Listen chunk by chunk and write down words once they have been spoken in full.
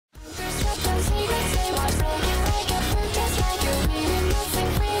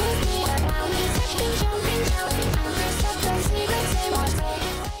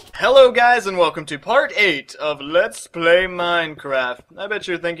Hello guys and welcome to part 8 of Let's Play Minecraft. I bet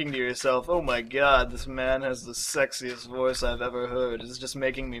you're thinking to yourself, oh my god, this man has the sexiest voice I've ever heard. It's just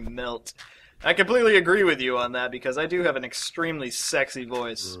making me melt. I completely agree with you on that because I do have an extremely sexy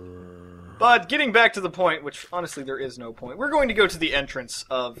voice. But getting back to the point, which honestly there is no point, we're going to go to the entrance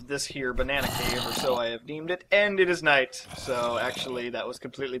of this here banana cave, or so I have deemed it, and it is night. So actually that was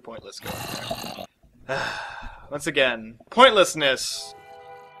completely pointless going there. Once again, pointlessness.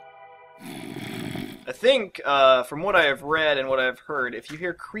 I think, from what I have read and what I've heard, if you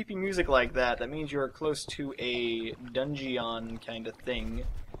hear creepy music like that, that means you're close to a dungeon kind of thing.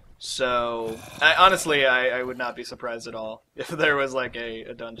 So, honestly, I would not be surprised at all if there was like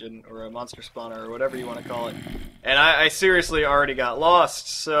a dungeon or a monster spawner or whatever you want to call it. And I seriously already got lost,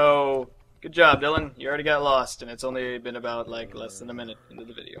 so good job, Dylan. You already got lost, and it's only been about like less than a minute into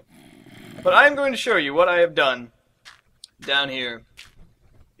the video. But I'm going to show you what I have done down here.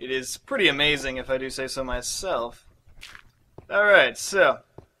 It is pretty amazing, if I do say so myself. Alright, so,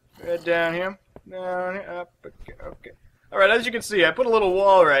 right down here, up, okay. Alright, as you can see, I put a little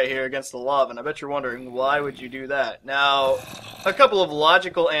wall right here against the lava, and I bet you're wondering, why would you do that? Now, a couple of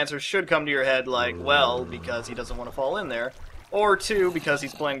logical answers should come to your head, like, well, because he doesn't want to fall in there, or two, because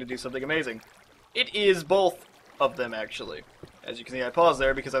he's planning to do something amazing. It is both of them, actually. As you can see, I paused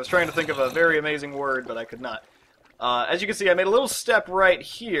there because I was trying to think of a very amazing word, but I could not. As you can see, I made a little step right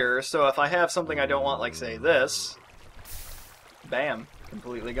here, so if I have something I don't want, like, say, this, bam,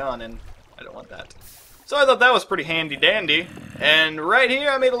 completely gone, and I don't want that. So I thought that was pretty handy-dandy, and right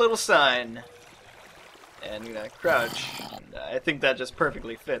here I made a little sign. And, you know, crouch. And I think that just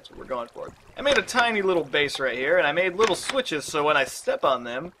perfectly fits what we're going for. I made a tiny little base right here, and I made little switches so when I step on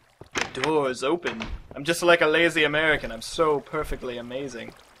them, the doors open. I'm just like a lazy American. I'm so perfectly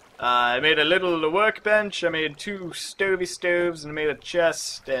amazing. I made a little workbench, I made 2 stoves, and I made a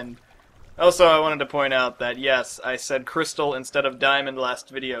chest, and also I wanted to point out that, yes, I said crystal instead of diamond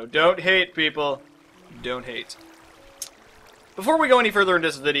last video. Don't hate, people. Don't hate. Before we go any further in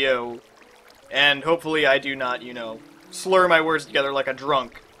this video, and hopefully I do not, you know, slur my words together like a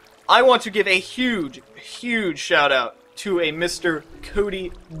drunk, I want to give a huge, huge shout out to a Mr.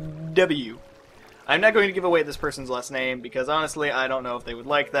 Cody W. I'm not going to give away this person's last name because honestly I don't know if they would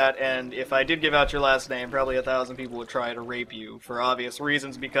like that, and if I did give out your last name, probably 1,000 people would try to rape you for obvious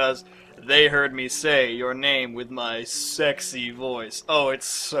reasons because they heard me say your name with my sexy voice. Oh, it's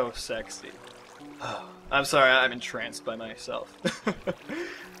so sexy. Oh, I'm sorry, I'm entranced by myself.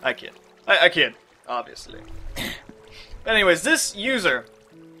 I kid. I kid, obviously. Anyways, this user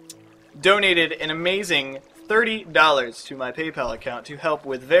donated an amazing $30 to my PayPal account to help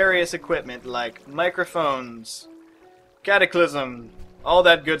with various equipment like microphones, cataclysm, all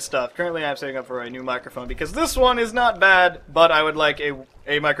that good stuff. Currently I'm setting up for a new microphone because this one is not bad, but I would like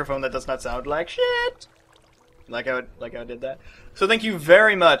a microphone that does not sound like shit. Like I did that. So thank you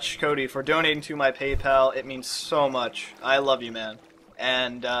very much, Cody, for donating to my PayPal. It means so much. I love you, man.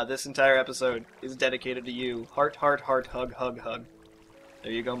 And this entire episode is dedicated to you. Heart, heart, heart, hug, hug, hug.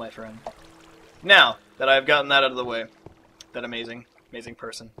 There you go, my friend. Now that I've gotten that out of the way, that amazing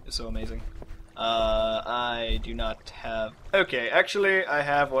person is so amazing. I do not have... Okay, actually, I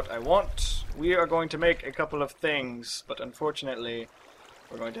have what I want. We are going to make a couple of things, but unfortunately,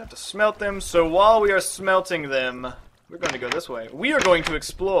 we're going to have to smelt them. So while we are smelting them, we're going to go this way. We are going to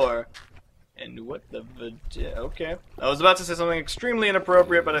explore. And what the... Okay. I was about to say something extremely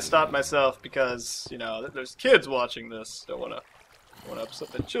inappropriate, but I stopped myself because, you know, there's kids watching this. Don't want to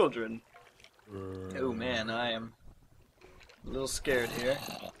upset the children. Oh man, I am a little scared here.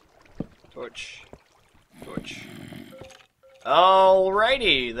 Torch. Torch.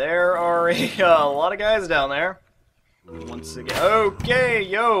 Alrighty, there are a lot of guys down there. Once again. Okay,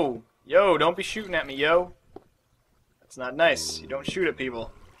 yo! Yo, don't be shooting at me, yo. That's not nice. You don't shoot at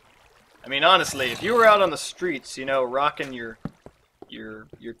people. I mean, honestly, if you were out on the streets, you know, rocking your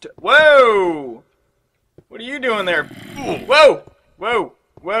Whoa! What are you doing there? Whoa! Whoa!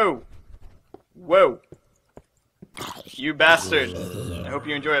 Whoa! Whoa. You bastard. I hope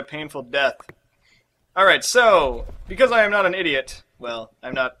you enjoy a painful death. Alright, so, because I am not an idiot, well,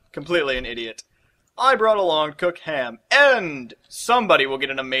 I'm not completely an idiot, I brought along cooked ham, and somebody will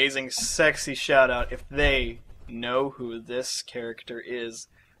get an amazing, sexy shout-out if they know who this character is.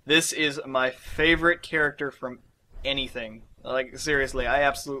 This is my favorite character from anything. Like, seriously, I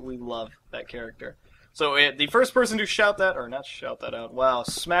absolutely love that character. So the first person to shout that, or not shout that out, wow,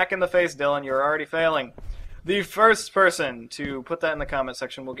 smack in the face, Dylan, you're already failing. The first person to put that in the comment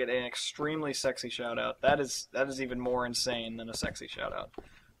section will get an extremely sexy shout out. That is even more insane than a sexy shout out.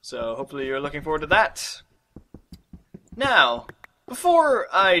 So hopefully you're looking forward to that. Now, before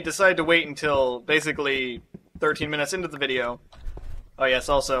I decide to wait until basically 13 minutes into the video. Oh yes,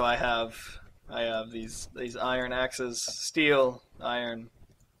 also I have these iron axes, steel, iron,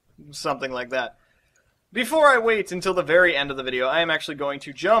 something like that. Before I wait until the very end of the video, I am actually going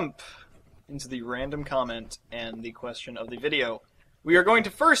to jump into the random comment and the question of the video. We are going to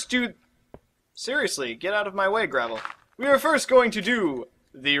first do... Seriously, get out of my way, Gravel. We are first going to do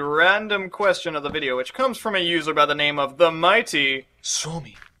the random question of the video, which comes from a user by the name of The Mighty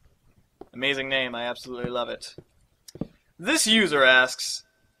Somi. Amazing name, I absolutely love it. This user asks,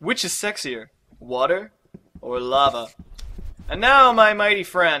 which is sexier, water or lava? And now, my mighty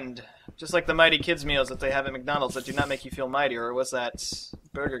friend, just like the mighty kids meals that they have at McDonald's that do not make you feel mighty, or was that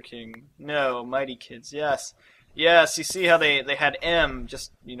Burger King? No, mighty kids, yes. Yes, you see how they had M,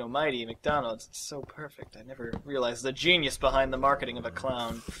 just, you know, mighty, McDonald's. It's so perfect. I never realized the genius behind the marketing of a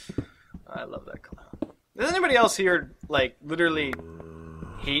clown. I love that clown. Does anybody else here, like, literally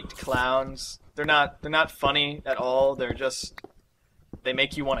hate clowns? They're not funny at all. They're just, they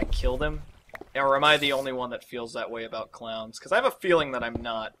make you want to kill them. Or am I the only one that feels that way about clowns? Because I have a feeling that I'm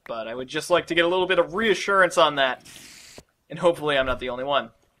not, but I would just like to get a little bit of reassurance on that. And hopefully I'm not the only one.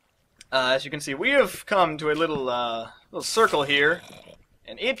 As you can see, we have come to a little circle here,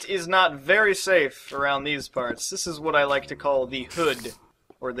 and it is not very safe around these parts. This is what I like to call the hood,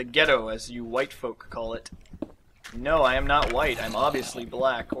 or the ghetto, as you white folk call it. No, I am not white. I'm obviously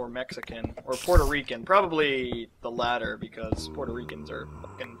black, or Mexican, or Puerto Rican. Probably the latter, because Puerto Ricans are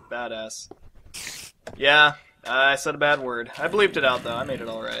fucking badass. Yeah, I said a bad word. I bleeped it out, though. I made it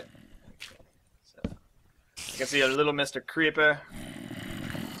alright. So, you can see a little Mr. Creeper.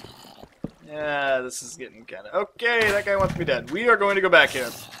 Yeah, this is getting kind of... Okay, that guy wants me dead. We are going to go back here.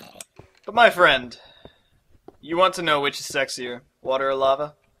 But my friend, you want to know which is sexier, water or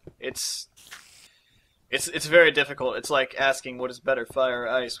lava? It's very difficult. It's like asking what is better, fire or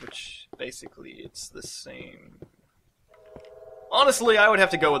ice, which basically it's the same. Honestly, I would have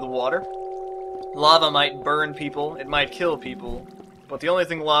to go with water. Lava might burn people, it might kill people, but the only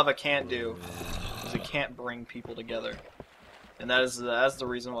thing lava can't do is it can't bring people together. And that's the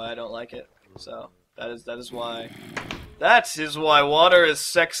reason why I don't like it. So that is why water is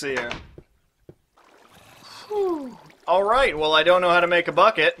sexier. Alright, well I don't know how to make a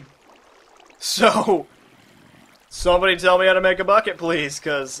bucket. So somebody tell me how to make a bucket, please,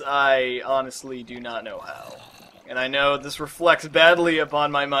 because I honestly do not know how. And I know this reflects badly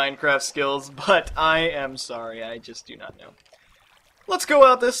upon my Minecraft skills, but I am sorry, I just do not know. Let's go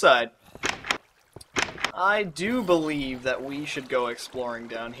out this side. I do believe that we should go exploring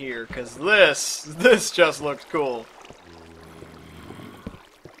down here, because this just looks cool.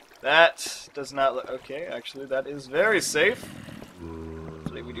 That does not look... Okay, actually, that is very safe.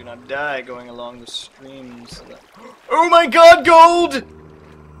 Hopefully we do not die going along the streams. Oh my god, gold!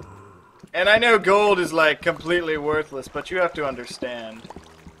 And I know gold is, like, completely worthless, but you have to understand.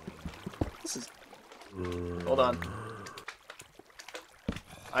 This is... Hold on.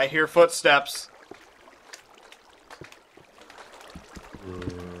 I hear footsteps.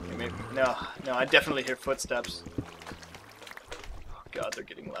 No, I definitely hear footsteps. Oh god, they're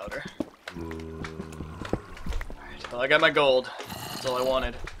getting louder. Alright, well I got my gold. That's all I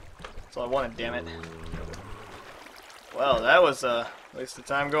wanted. That's all I wanted, damn it. Well, that was a waste of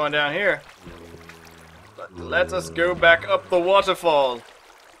time going down here. But let us go back up the waterfall.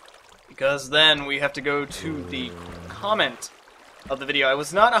 Because then we have to go to the comment of the video. I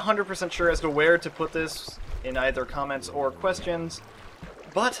was not 100% sure as to where to put this in either comments or questions.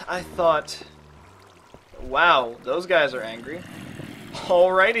 But I thought, wow, those guys are angry.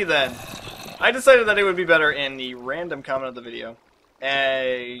 Alrighty then. I decided that it would be better in the random comment of the video.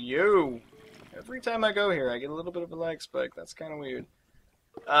 Hey, yo. Every time I go here, I get a little bit of a lag spike. That's kind of weird.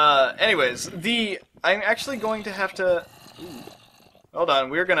 Anyways, I'm actually going to have to... Ooh. Hold on,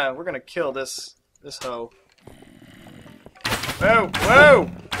 we're gonna kill this hoe. Whoa, whoa,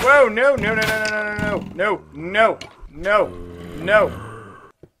 whoa, no, no, no, no, no, no, no, no, no, no.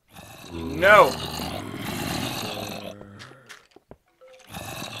 No!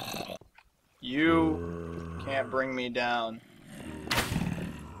 You can't bring me down.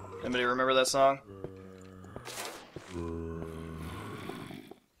 Anybody remember that song?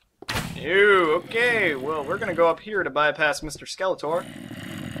 Ew, okay, well, we're gonna go up here to bypass Mr. Skeletor.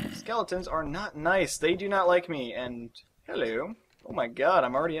 Skeletons are not nice. They do not like me, and... Hello. Oh my god,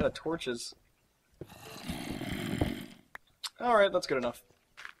 I'm already out of torches. Alright, that's good enough.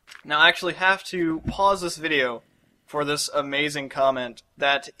 Now I actually have to pause this video for this amazing comment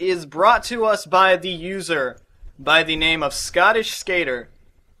that is brought to us by the user by the name of Scottish Skater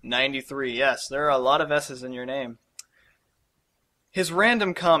 93. Yes, there are a lot of S's in your name. His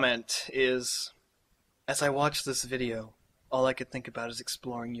random comment is, as I watch this video, all I could think about is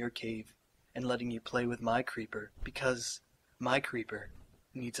exploring your cave and letting you play with my creeper, because my creeper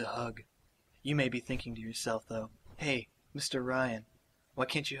needs a hug. You may be thinking to yourself, though, hey, Mr. Ryan, why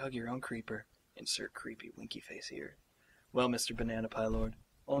can't you hug your own creeper? Insert creepy winky face here. Well, Mr. Bananapielord,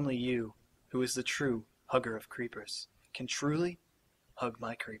 only you, who is the true hugger of creepers, can truly hug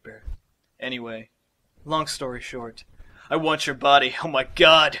my creeper. Anyway, long story short, I want your body. Oh my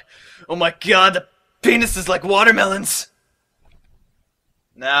god! Oh my god, the penis is like watermelons!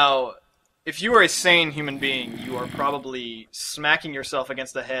 Now, if you are a sane human being, you are probably smacking yourself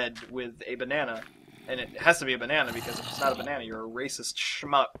against the head with a banana. And it has to be a banana, because if it's not a banana, you're a racist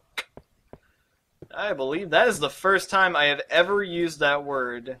schmuck. I believe that is the first time I have ever used that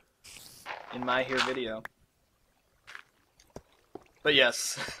word in my here video. But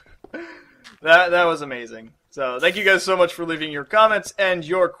yes, that was amazing. So thank you guys so much for leaving your comments and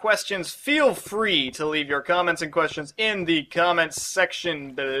your questions. Feel free to leave your comments and questions in the comments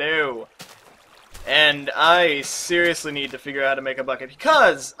section below. And I seriously need to figure out how to make a bucket,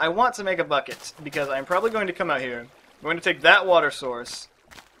 because I want to make a bucket, because I'm probably going to come out here. I'm going to take that water source,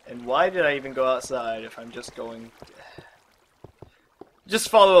 and why did I even go outside if I'm just going... Just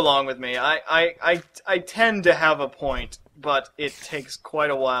follow along with me. I tend to have a point, but it takes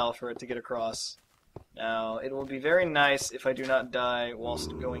quite a while for it to get across. Now, it will be very nice if I do not die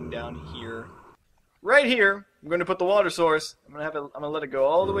whilst going down here. Right here, I'm going to put the water source. I'm going to let it go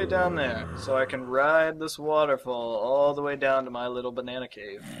all the way down there, so I can ride this waterfall all the way down to my little banana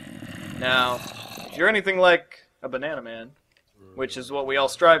cave. Now, if you're anything like a banana man, which is what we all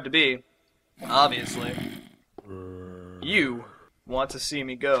strive to be, obviously, you want to see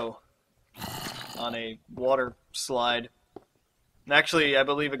me go on a water slide. And actually, I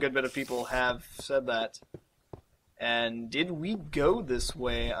believe a good bit of people have said that. And did we go this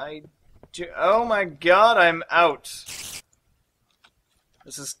way? Oh my god, I'm out.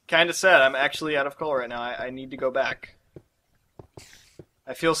 This is kind of sad. I'm actually out of coal right now. I need to go back.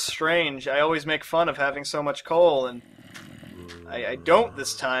 I feel strange. I always make fun of having so much coal, and I don't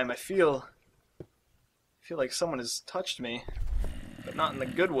this time. I feel like someone has touched me, but not in the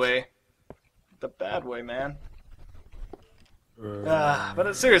good way. The bad way, man.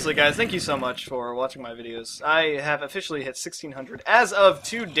 But seriously, guys, thank you so much for watching my videos. I have officially hit 1,600 as of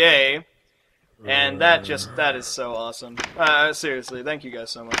today. And that is so awesome. Seriously, thank you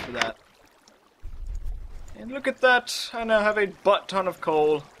guys so much for that. And look at that, I now have a butt ton of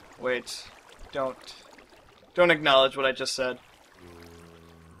coal. Wait, don't acknowledge what I just said.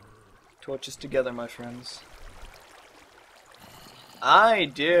 Torches together, my friends. I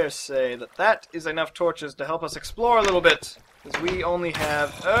dare say that is enough torches to help us explore a little bit. Because we only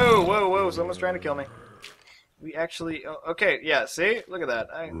have... Oh, whoa, someone's trying to kill me. We actually... Oh, okay, yeah, see? Look at that.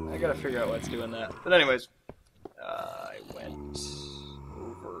 I gotta figure out what's doing that. But anyways, I went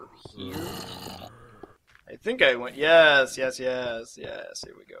over here. I think I went... Yes, here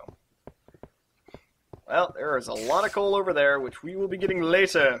we go. Well, there is a lot of coal over there, which we will be getting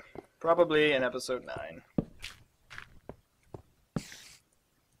later. Probably in episode 9.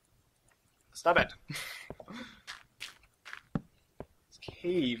 Stop it. This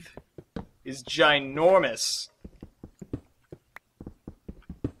cave is ginormous.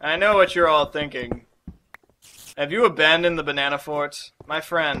 I know what you're all thinking. Have you abandoned the banana fort? My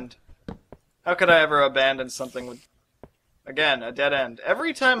friend, how could I ever abandon something with, again, a dead end?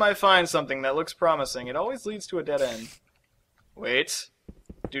 Every time I find something that looks promising, it always leads to a dead end. Wait.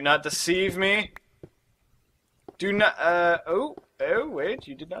 Do not deceive me. Do not, oh, wait,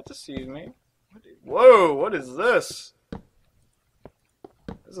 you did not deceive me. Whoa, what is this?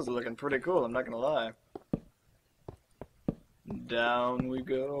 This is looking pretty cool, I'm not gonna lie. Down we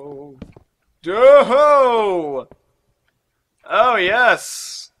go. Doho! Oh,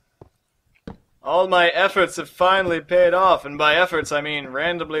 yes! All my efforts have finally paid off, and by efforts I mean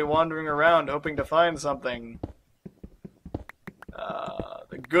randomly wandering around hoping to find something.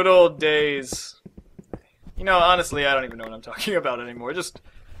 The good old days. You know, honestly, I don't even know what I'm talking about anymore.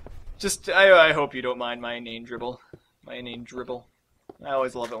 I hope you don't mind my inane dribble. My inane dribble. I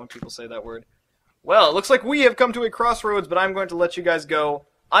always love it when people say that word. Well, it looks like we have come to a crossroads, but I'm going to let you guys go.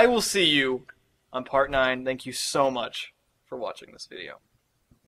 I will see you on part 9. Thank you so much for watching this video.